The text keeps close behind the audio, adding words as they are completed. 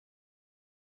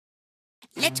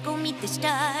Let's go meet the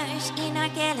stars in our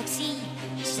galaxy.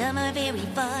 Some are very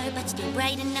far, but still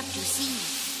bright enough to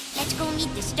see. Let's go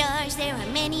meet the stars, there are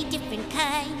many different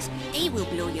kinds. They will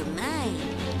blow your mind.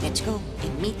 Let's go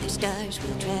and meet the stars,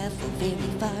 we'll travel very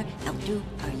far out to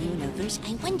our universe.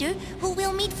 I wonder who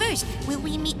we'll meet first. Will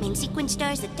we meet main sequence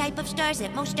stars, the type of stars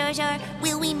that most stars are?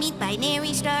 Will we meet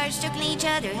binary stars, circling each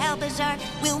other, how bizarre?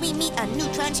 Will we meet a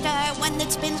neutron star, one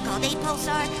that spins called a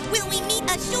pulsar? Will we meet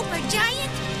a supergiant?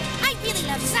 I really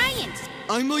love science.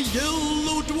 I'm a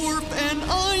yellow dwarf and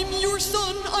I'm your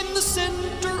sun. I'm the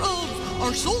center of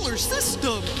our solar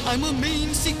system. I'm a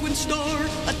main sequence star,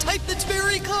 a type that's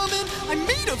very common. I'm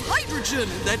made of hydrogen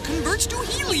that converts to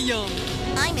helium.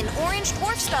 I'm an orange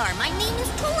dwarf star. My name is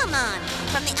Toliman.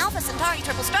 From the Alpha Centauri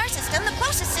triple star system, the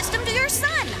closest system to your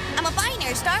sun. I'm a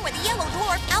binary star with a yellow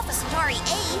dwarf, Alpha Centauri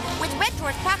A, with red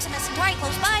dwarf Proxima Centauri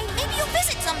close by. Maybe you'll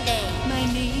visit someday. My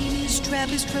name is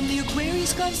Trappist from the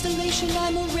Aquarius constellation.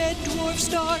 I'm a red dwarf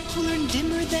star, cooler and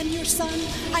dimmer than your sun.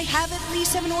 I have at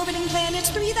least 7 orbiting planets,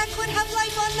 3 that could have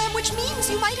life on them, which means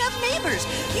you might have neighbors.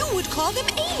 You would call them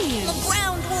aliens. A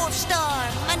brown dwarf star.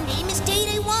 My name is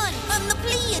Teide 1 from the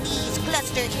Pleiades,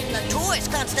 clustered in the Taurus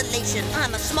constellation.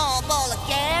 I'm a small ball of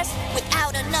gas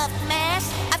without enough mass.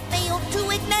 I failed to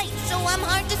ignite, so I'm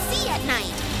hard to see at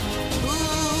night. Who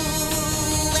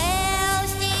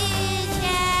else is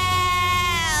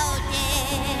out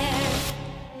there?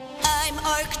 I'm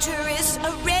Arcturus,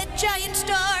 a red giant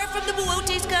star from the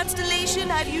Boötis constellation.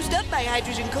 I've used up my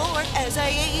hydrogen core. As I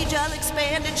age, I'll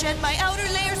expand and shed my outer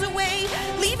layers away,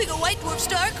 leaving a white dwarf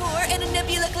star core and a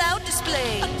nebula cloud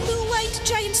display. A blue-white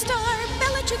giant star,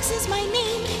 Bellatrix is my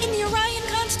name. In the Orion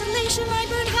constellation, I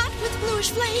burn hot with bluish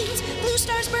flames. Blue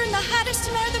stars burn the hottest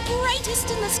and are the brightest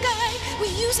in the sky. We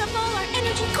use up all our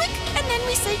energy quick, and then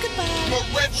we say goodbye. A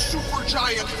red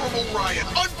supergiant from Orion.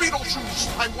 I'm Betelgeuse.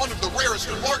 I'm one of the rarest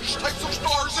and largest types of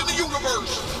stars in the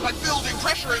universe. I'm building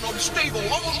pressure and unstable,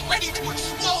 almost ready to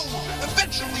explode.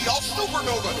 Eventually, I'll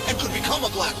supernova and could become a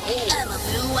black hole. I'm a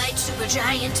blue-white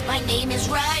supergiant. My name is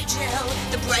Rigel,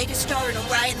 the brightest star in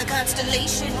Orion, the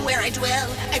constellation where I dwell.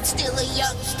 I'm still a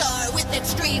young star with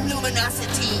extreme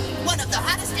luminosity, one of the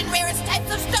hottest and rarest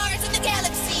types of stars in the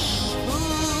galaxy.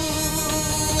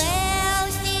 Who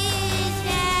else is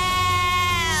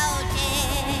out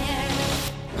there?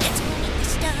 Let's go meet the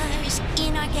stars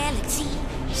in our galaxy.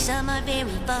 Some are very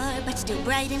far, but still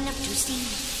bright enough to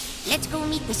see. Let's go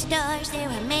meet the stars, there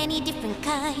are many different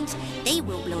kinds. They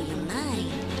will blow your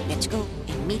mind. Let's go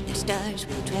and meet the stars,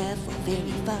 we'll travel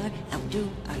very far out to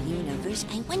our universe.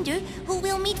 I wonder who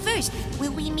we'll meet first.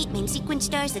 Will we meet main sequence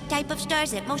stars, the type of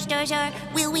stars that most stars are?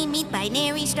 Will we meet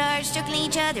binary stars, circling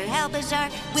each other, how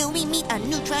bizarre? Will we meet a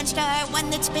neutron star,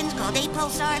 one that spins called a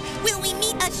pulsar? Will we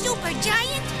meet a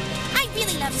supergiant? I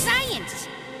really love science.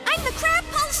 I'm the crab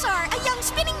pulsar, a young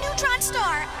spinning neutron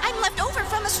star. I'm left over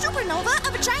from a supernova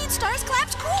of a giant star's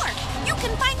collapsed core. You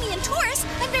can find me in Taurus.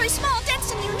 I'm very small,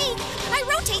 dense, and unique. I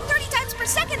rotate 30 times per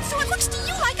second, so it looks to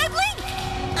you like I blink.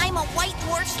 I'm a white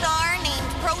dwarf star named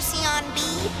Procyon B.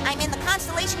 I'm in the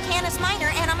constellation Canis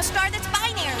Minor, and I'm a star that's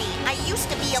binary. I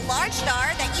used to be a large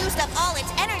star that used up all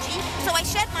its energy, so I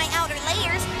shed my outer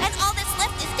layers, and all that's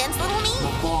left is dense little me.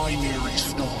 A binary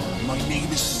star. My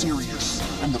name is Sirius.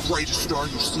 I'm the brightest star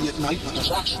you see at night, but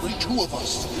there's actually 2 of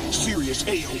us. Sirius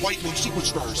A, a white main sequence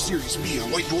star. Sirius B, a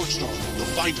white dwarf star. You'll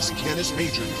find us in Canis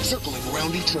Major, circling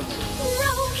around each other.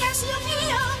 Rho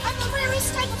Cassieopiae. I'm the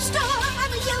rarest type of star.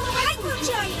 I'm a yellow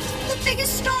hypergiant. The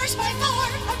biggest stars by far.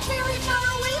 I'm very far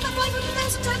away, but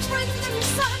 500,000 times brighter than your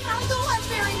sun. Although I'm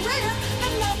very rare,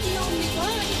 I'm not the only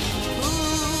one. Who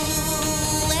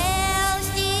else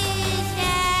is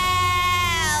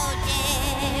out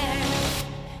there?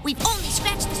 We've only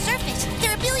scratched the surface.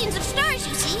 There are billions of stars,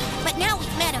 you see, but now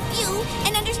we've met a few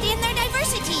and understand their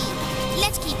diversity.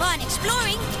 Let's keep on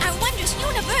exploring our wondrous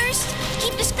universe.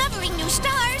 Keep discovering new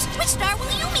stars. Which star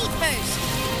will you meet first?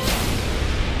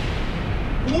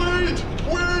 Wait!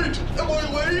 Am I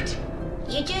late?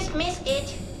 You just missed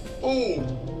it. Oh,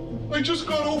 I just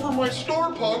got over my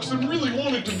star pox and really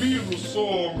wanted to be in the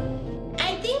song.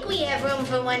 I think we have room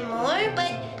for one more,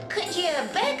 but could you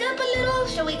back up a little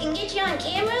so we can get you on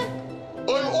camera?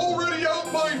 I'm already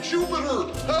out by Jupiter!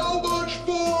 How much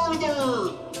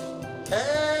farther?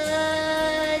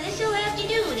 This'll have to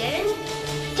do then.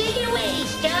 Take it away,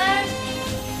 star.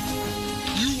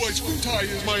 UY Scuti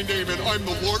is my name, and I'm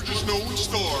the largest known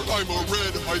star. I'm a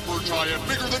red hypergiant,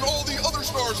 bigger than all the other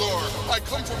stars are. I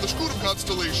come from the Scutum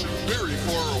constellation, very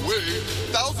far away,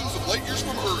 thousands of light years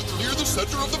from Earth, near the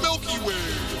center of the Milky Way.